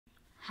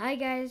Hi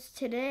guys,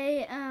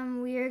 today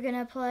we are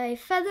gonna play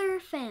Feather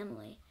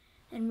Family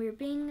and we're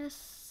being a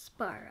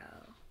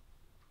sparrow.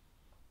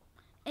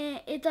 And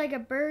it's like a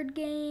bird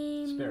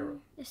game. Sparrow.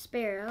 A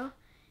sparrow.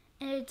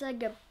 And it's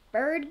like a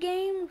bird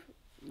game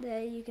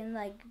that you can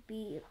like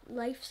be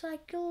life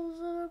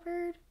cycles of a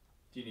bird.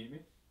 Do you need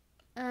me?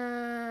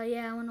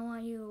 Yeah, I wanna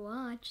want you to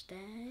watch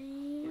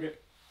that. Okay.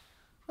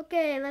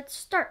 Okay, let's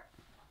start.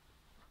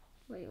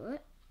 Wait,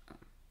 what?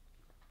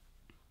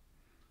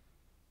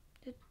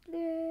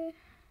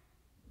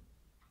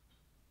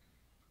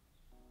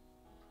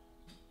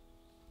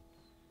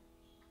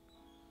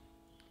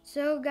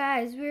 So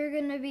guys, we're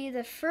gonna be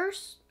the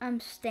first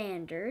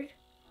standard,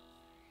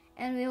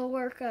 and we'll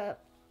work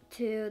up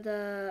to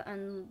the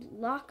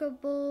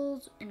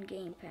unlockables and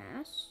Game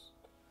Pass.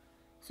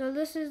 So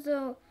this is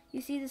you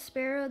see the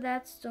sparrow,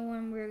 that's the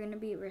one we're gonna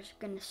be. We're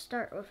gonna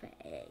start with an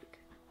egg.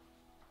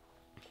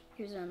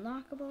 Here's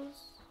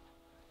unlockables.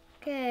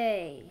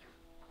 Okay.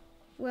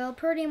 Well,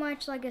 pretty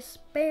much like a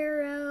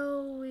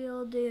sparrow,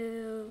 we'll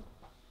do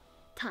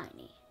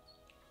tiny.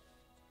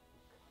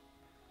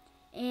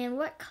 And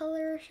what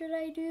color should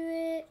I do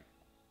it?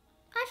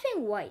 I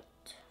think white.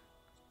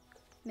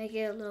 Make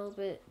it a little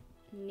bit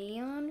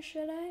neon,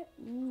 should I?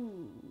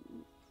 Ooh.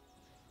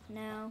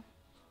 No.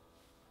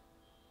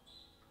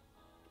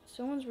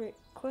 Someone's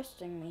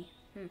requesting me.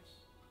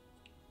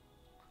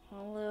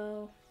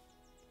 Hello.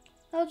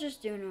 I'll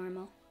just do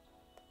normal.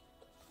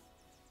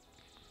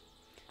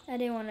 I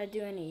didn't want to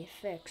do any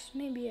effects.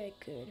 Maybe I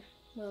could.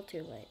 Well,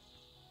 too late.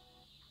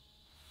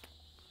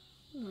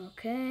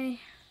 Okay.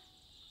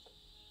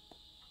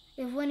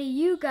 If one of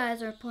you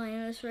guys are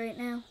playing this right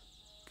now,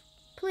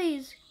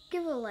 please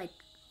give a like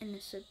and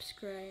a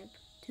subscribe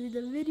to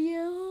the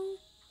video.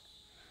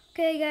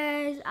 Okay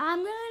guys, I'm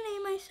gonna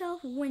name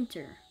myself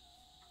Winter.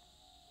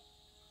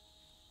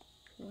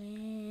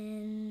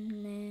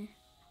 Winter.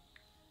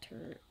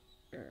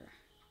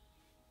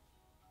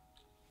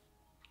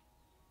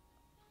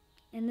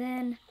 And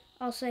then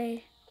I'll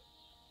say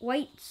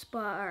white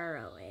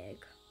sparrow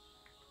egg.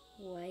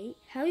 White.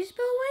 How do you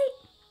spell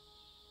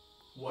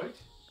white? White?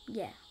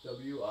 Yeah.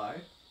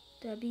 W-I?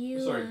 W.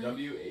 Sorry,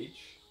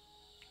 W-H?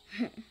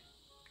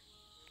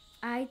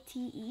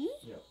 I-T-E?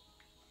 Yep.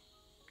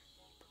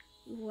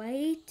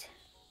 White.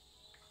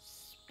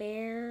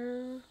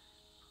 Sparrow.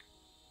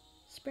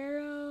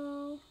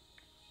 Sparrow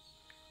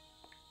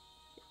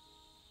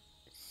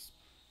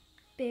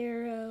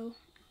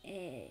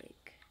egg.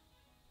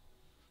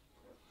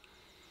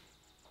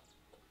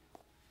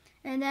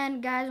 And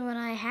then, guys, when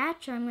I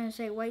hatch, I'm going to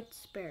say white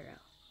sparrow.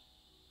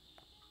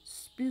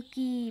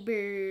 Spooky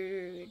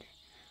bird.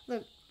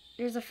 Look,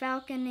 there's a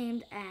falcon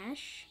named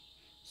Ash.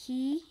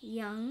 He,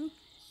 young,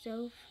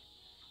 so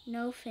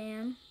no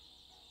fam,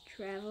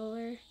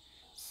 traveler,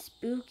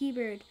 spooky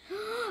bird.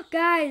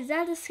 Guys,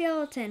 that's a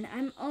skeleton.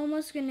 I'm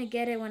almost going to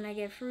get it when I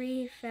get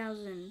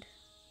 3,000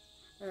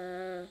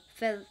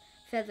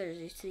 feathers,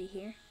 you see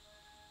here.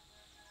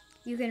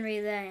 You can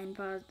read that and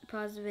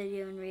pause the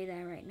video and read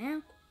that right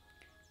now.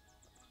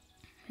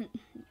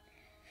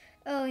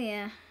 Oh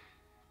yeah.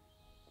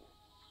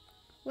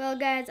 Well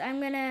guys,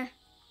 I'm gonna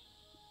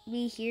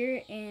be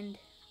here and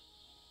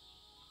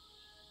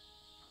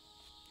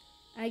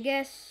I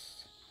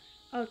guess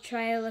I'll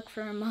try to look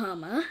for a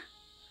mama.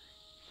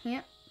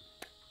 Yep.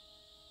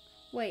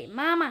 Wait,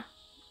 mama.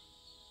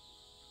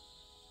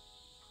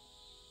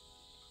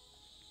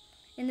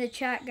 In the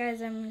chat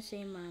guys, I'm gonna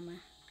say mama.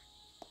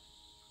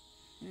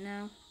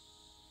 No.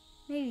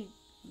 Maybe.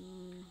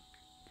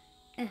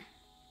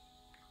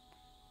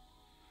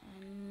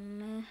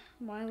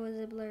 Why was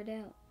it blurred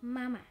out?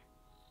 Mama.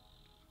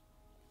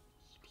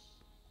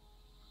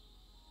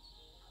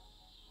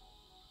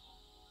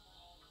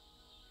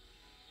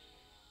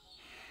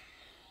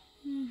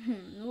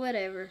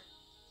 Whatever.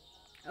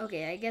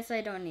 Okay, I guess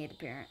I don't need a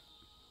parent.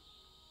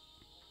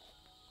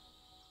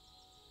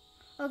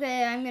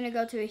 Okay, I'm gonna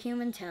go to a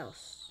human's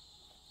house.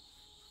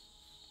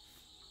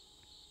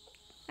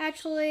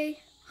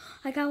 Actually,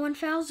 I got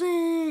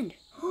 1,000.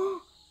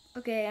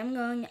 Okay, I'm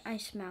going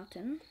Ice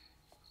Mountain.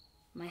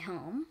 My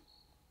home.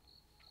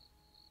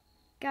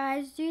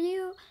 Guys, do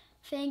you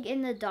think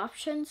in the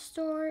adoption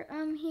store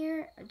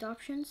here,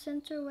 adoption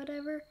center,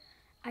 whatever,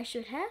 I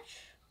should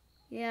hatch?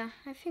 Yeah,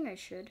 I think I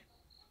should.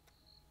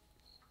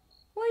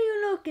 What are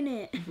you looking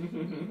at?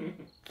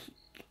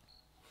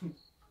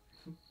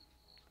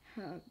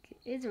 Okay,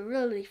 it's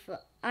really fun.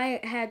 I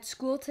had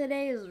school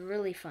today. It was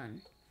really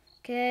fun.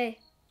 Okay.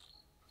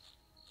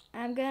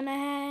 I'm gonna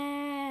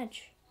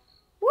hatch.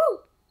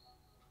 Woo!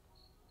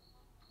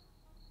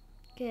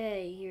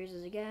 Okay, here's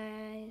the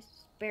guy,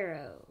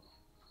 Sparrow.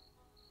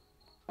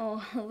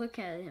 Oh, look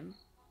at him.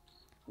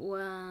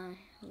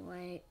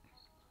 White.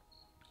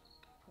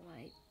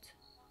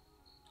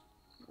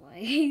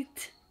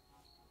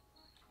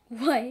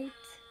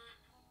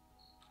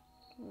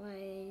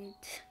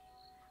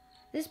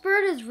 This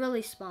bird is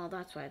really small,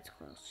 that's why it's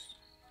close.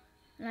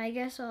 And I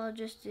guess I'll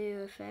just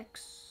do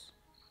effects.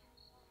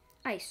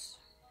 Ice.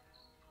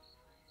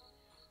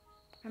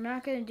 I'm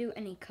not gonna do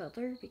any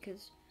color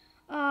because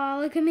Oh,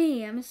 look at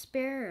me. I'm a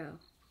sparrow.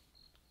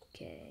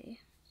 Okay.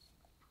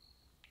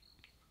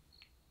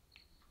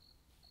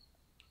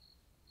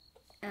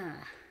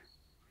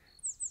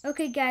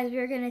 Okay, guys,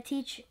 we're gonna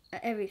teach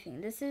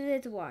everything. This is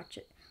its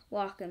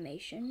walk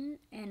animation.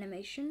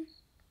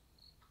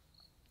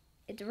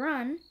 It's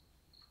run.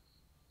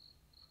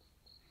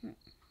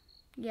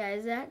 Yeah,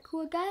 is that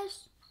cool,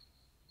 guys?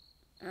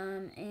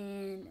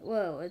 And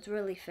whoa, it's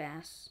really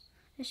fast.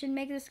 I should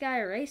make this guy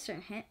a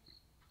racer.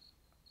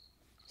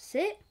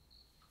 Sit.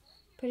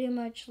 Pretty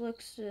much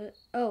looks.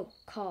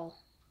 Call.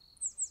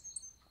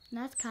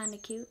 That's kind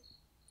of cute.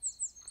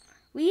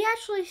 We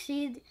actually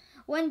see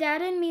when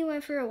Dad and me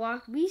went for a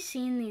walk. We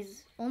seen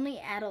these only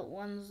adult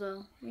ones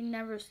though. We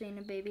never seen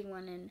a baby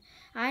one, and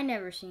I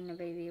never seen a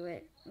baby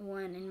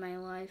one in my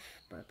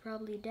life, but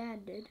probably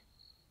Dad did.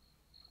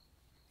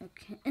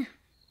 Okay.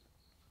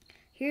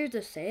 Here's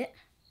a sit,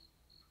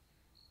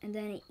 and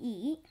then a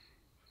eat.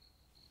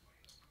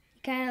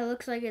 It kind of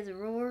looks like his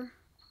roar,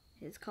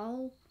 his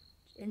call,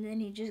 and then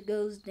he just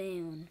goes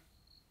down.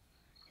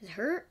 His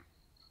hurt.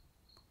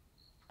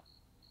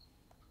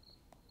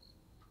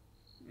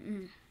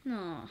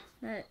 No,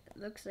 that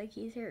looks like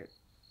he's hurt.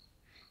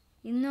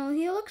 You know,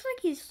 he looks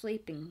like he's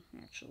sleeping,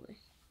 actually.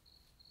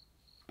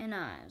 And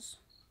eyes.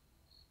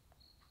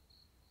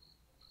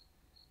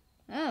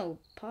 Oh,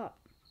 pop.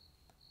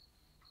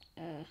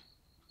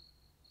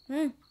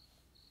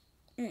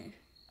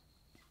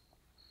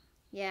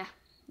 Yeah,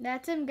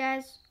 that's him,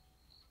 guys.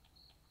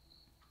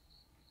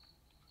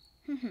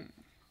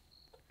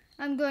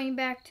 I'm going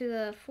back to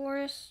the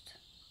forest.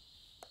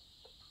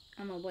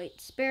 I'm a white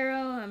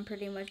sparrow. I'm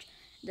pretty much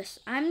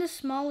I'm the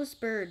smallest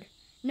bird.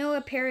 No,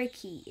 a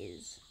parakeet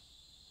is.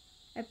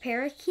 A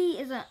parakeet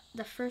is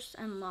the first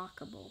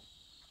unlockable.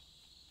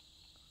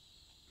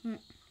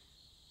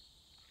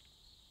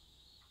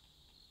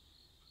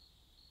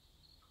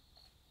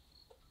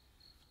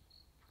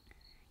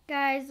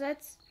 Guys,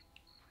 let's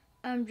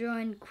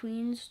join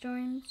Queen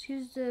Storms.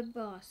 Who's the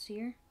boss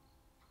here?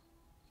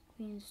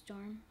 Queen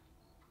Storm.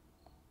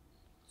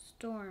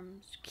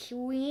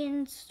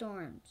 Queen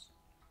Storms.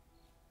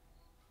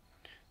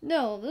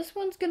 No, this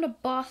one's gonna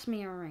boss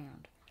me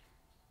around.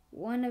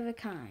 One of a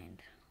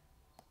kind.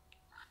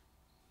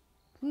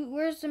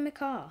 Where's the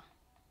macaw?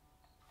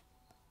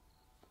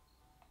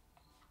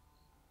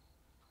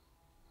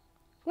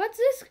 What's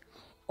this?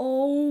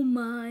 Oh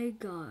my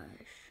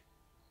gosh.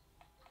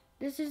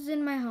 This is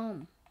in my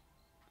home.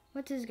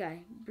 What's this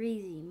guy?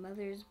 Breezy,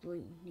 mother's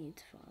blue,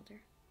 needs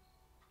father.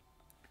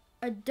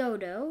 A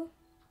dodo.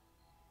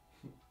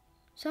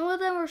 Some of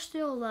them are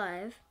still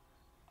alive.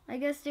 I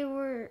guess they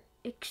were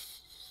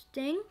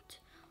extinct.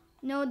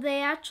 No,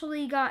 they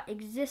actually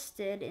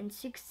existed in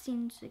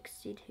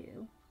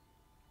 1662.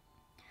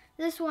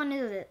 This one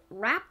is a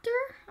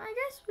raptor, I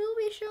guess we'll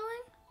be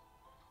showing.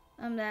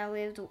 That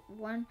lived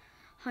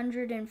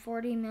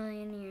 140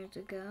 million years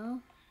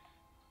ago.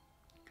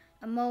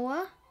 A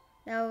moa,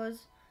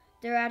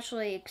 they're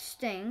actually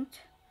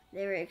extinct.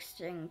 They were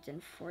extinct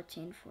in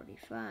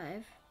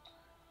 1445.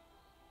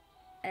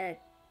 A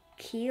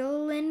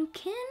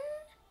keelinkin?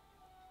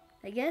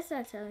 I guess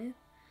that's how you.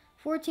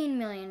 14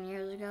 million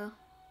years ago.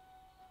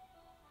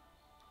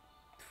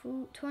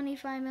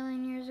 25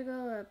 million years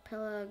ago, a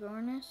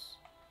Pelagornis.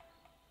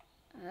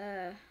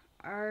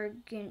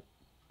 Argentavis.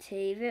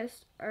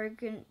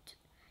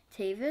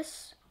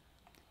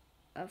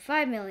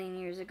 5 million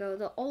years ago.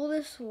 The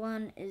oldest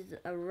one is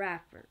a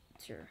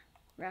raptor.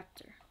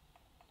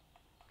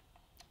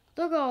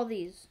 Look at all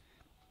these.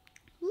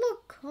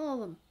 Look,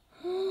 all of them.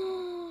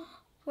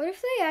 What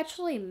if they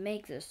actually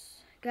make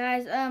this?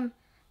 Guys,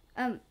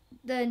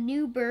 the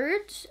new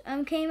birds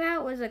came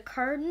out was a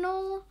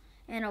cardinal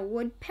and a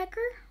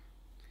woodpecker.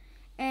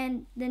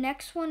 And the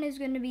next one is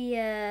going to be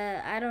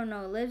I don't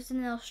know, lives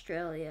in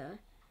Australia.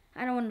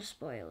 I don't want to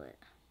spoil it.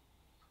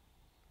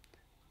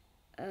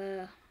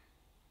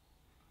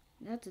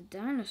 That's a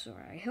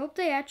dinosaur. I hope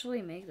they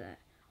actually make that.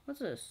 What's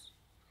this?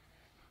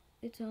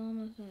 It's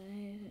almost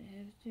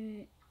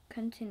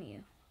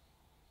continue.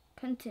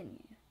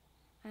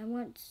 I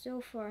went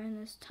so far in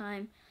this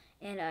time,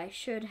 and I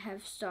should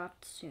have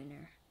stopped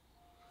sooner.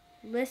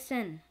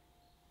 Listen.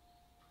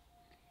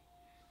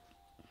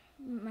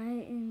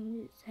 My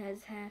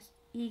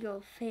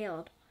eagle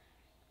failed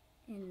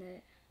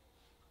in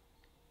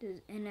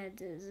a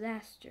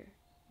disaster.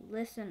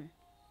 Listen.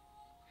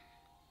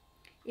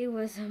 It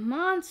was a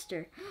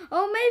monster.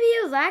 Oh, maybe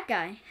it was that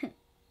guy.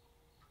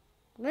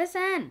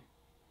 Listen.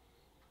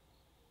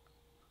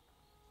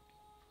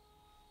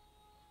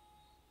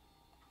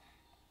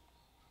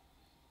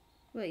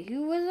 Wait,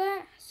 who was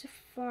that?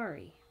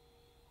 Safari.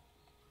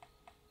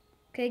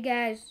 Okay,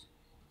 guys.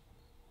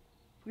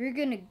 We're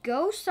gonna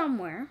go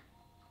somewhere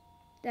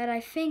that I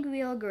think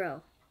we'll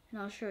grow.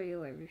 And I'll show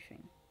you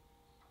everything.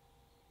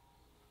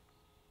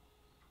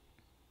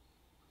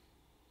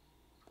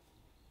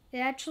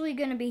 It's actually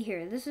gonna be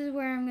here. This is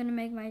where I'm gonna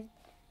make my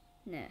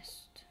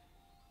nest.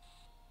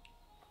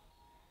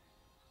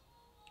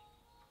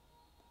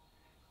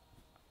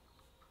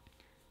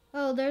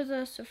 Oh, there's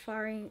a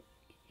safari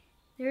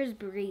There's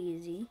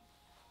Breezy.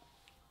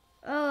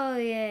 Oh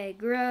yeah,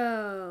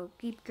 grow.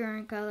 Keep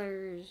current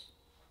colors.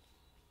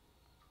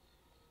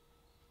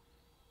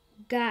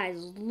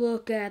 Guys,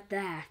 look at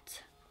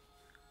that.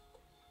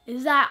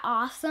 Is that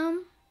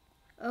awesome?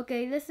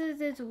 Okay, this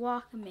is its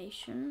walk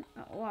animation.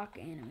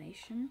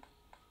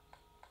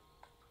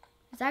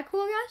 Is that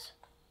cool, guys?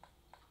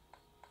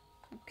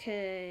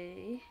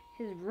 Okay,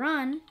 his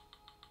run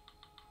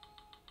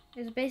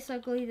is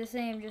basically the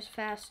same, just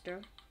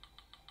faster.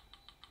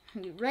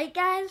 Right,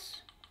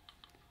 guys?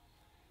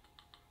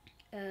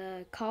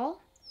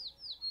 Call.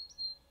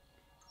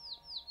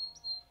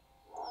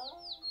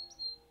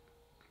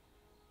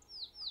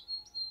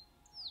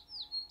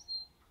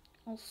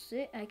 I'll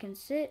sit. I can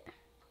sit.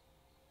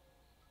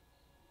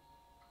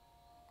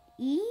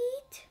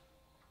 Eat.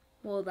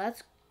 Well,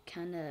 that's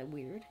kind of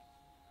weird.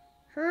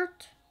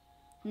 Hurt.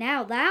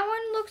 Now that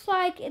one looks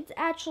like it's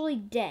actually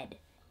dead.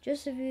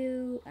 Just if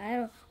you, I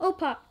don't. Oh,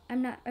 pop!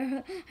 I'm not.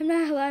 I'm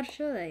not allowed to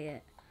show that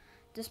yet.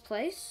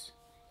 Displace.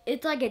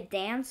 It's like a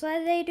dance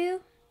that they do.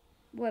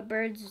 What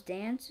birds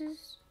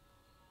dances?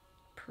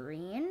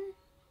 Preen.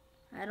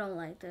 I don't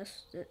like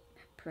this.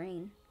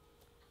 Preen.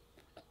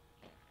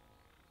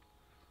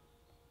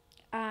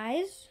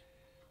 Eyes.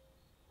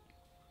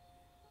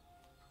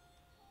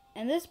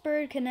 And this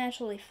bird can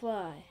actually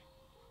fly.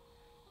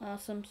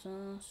 Awesome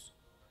sauce.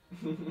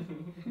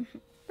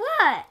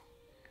 What?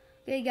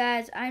 Okay,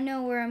 guys, I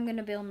know where I'm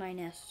gonna build my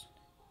nest.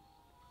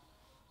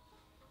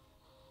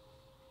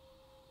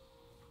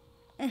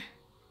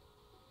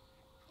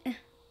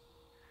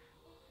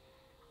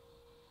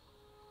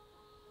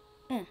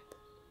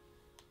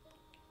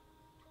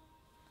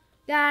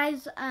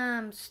 Guys,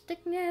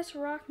 stick nest,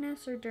 rock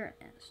nest, or dirt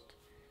nest?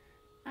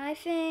 I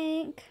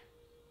think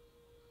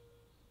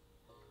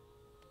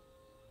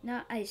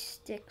not ice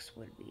sticks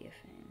would be a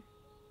fan.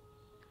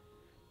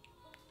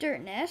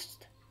 Dirt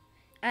nest.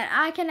 And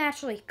I can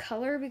actually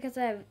color because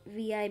I have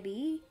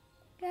VIB,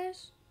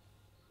 guys.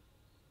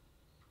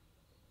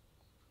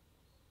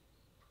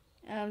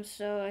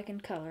 So I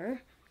can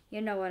color.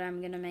 You know what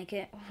I'm gonna make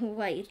it?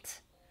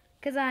 White.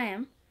 Because I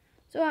am.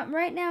 So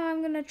right now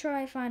I'm gonna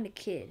try find a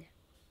kid.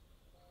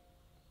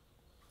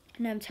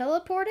 And I'm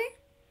teleporting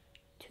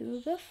to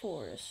the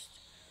forest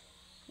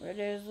where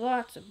there's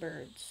lots of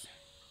birds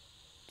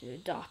to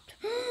adopt.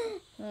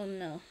 Oh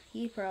no,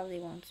 he probably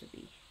wants to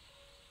be.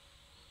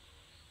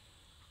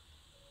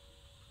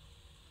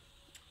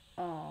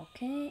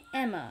 Okay,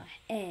 Emma,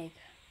 egg.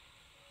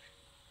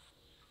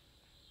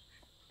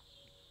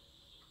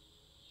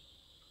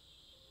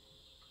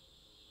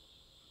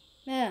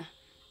 Yeah.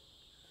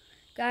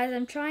 Guys,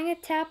 I'm trying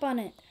to tap on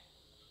it.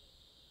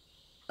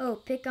 Oh,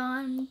 pick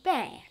on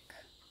back.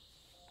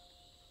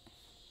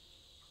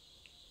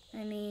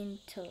 I mean,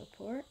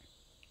 teleport.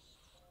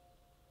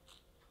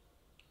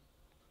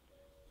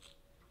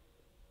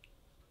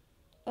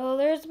 Oh,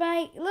 there's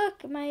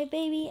look, my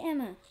baby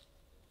Emma.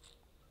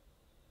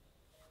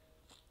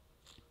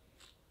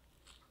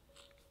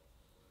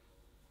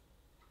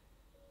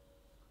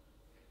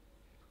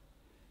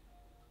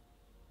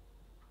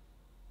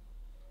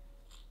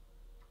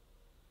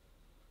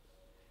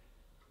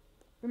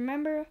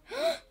 Remember?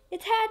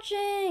 It's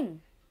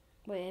hatching!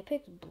 Wait, I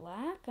picked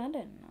black? I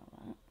didn't know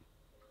that.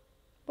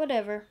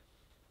 Whatever.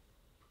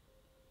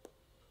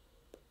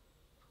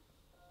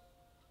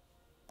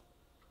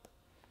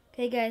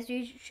 Okay, guys,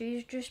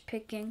 she's just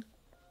picking.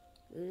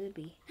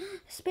 Ooby.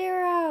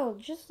 Sparrow!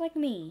 Just like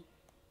me.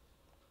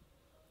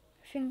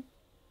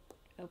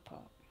 Oh,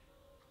 pop.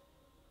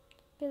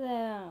 Look at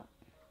that.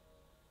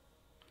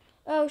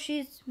 Oh,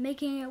 she's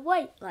making it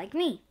white, like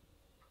me.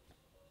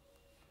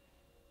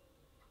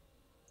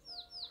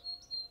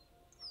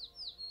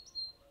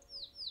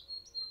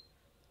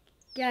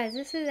 Guys,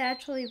 this is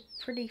actually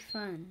pretty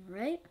fun,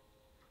 right?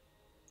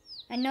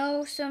 I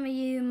know some of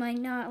you might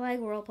not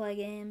like roleplay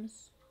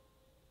games,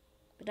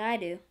 but I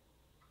do.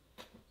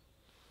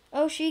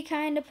 Oh, she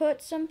kind of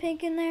put some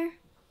pink in there.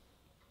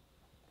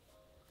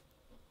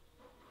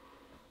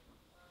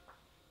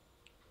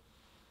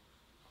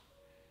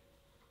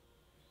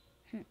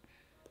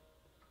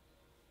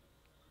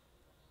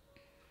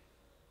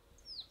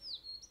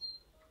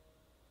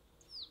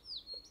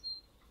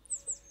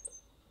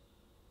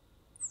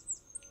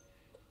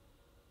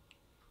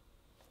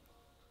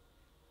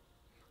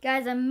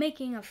 Guys, I'm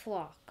making a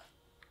flock.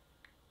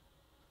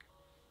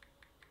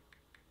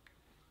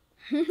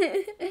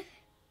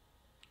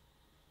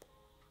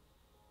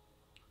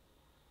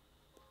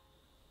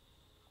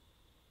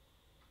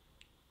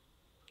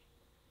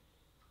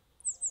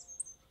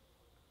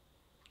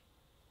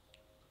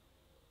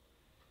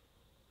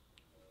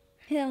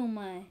 Oh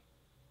my.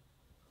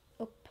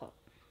 Oh, pop.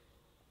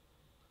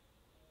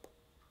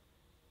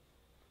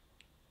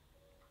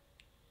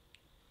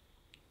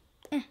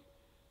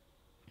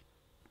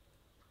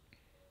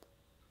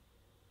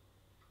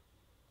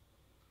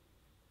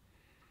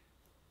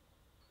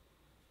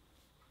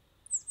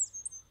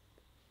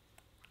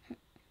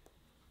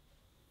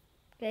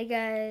 Okay,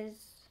 guys.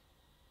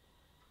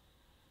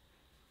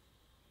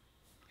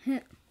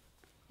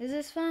 Is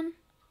this fun?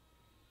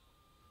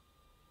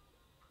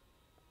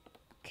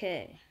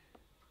 Okay.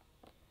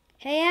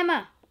 Hey,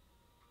 Emma.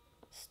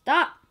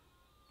 Stop.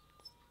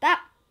 Stop.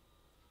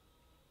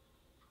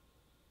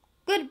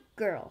 Good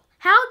girl.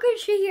 How could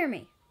she hear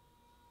me?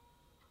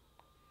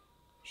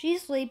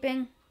 She's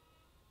sleeping.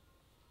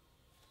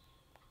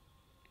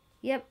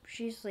 Yep,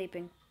 she's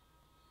sleeping.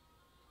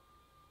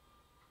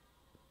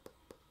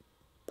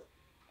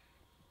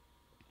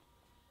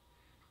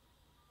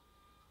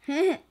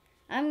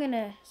 I'm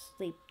gonna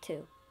sleep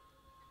too.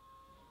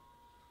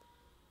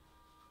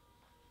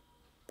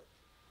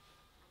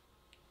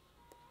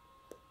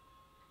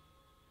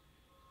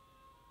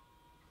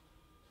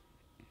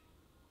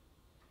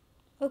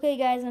 Okay,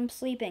 guys, I'm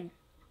sleeping.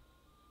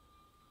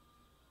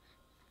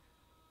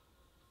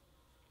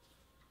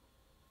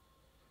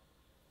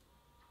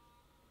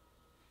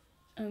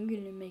 I'm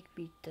gonna make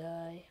me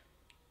die.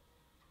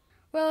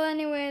 Well,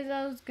 anyways,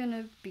 I was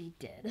gonna be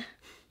dead.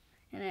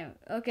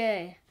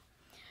 Okay.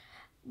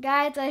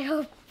 Guys, I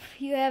hope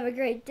you have a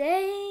great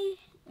day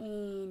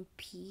and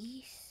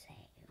peace.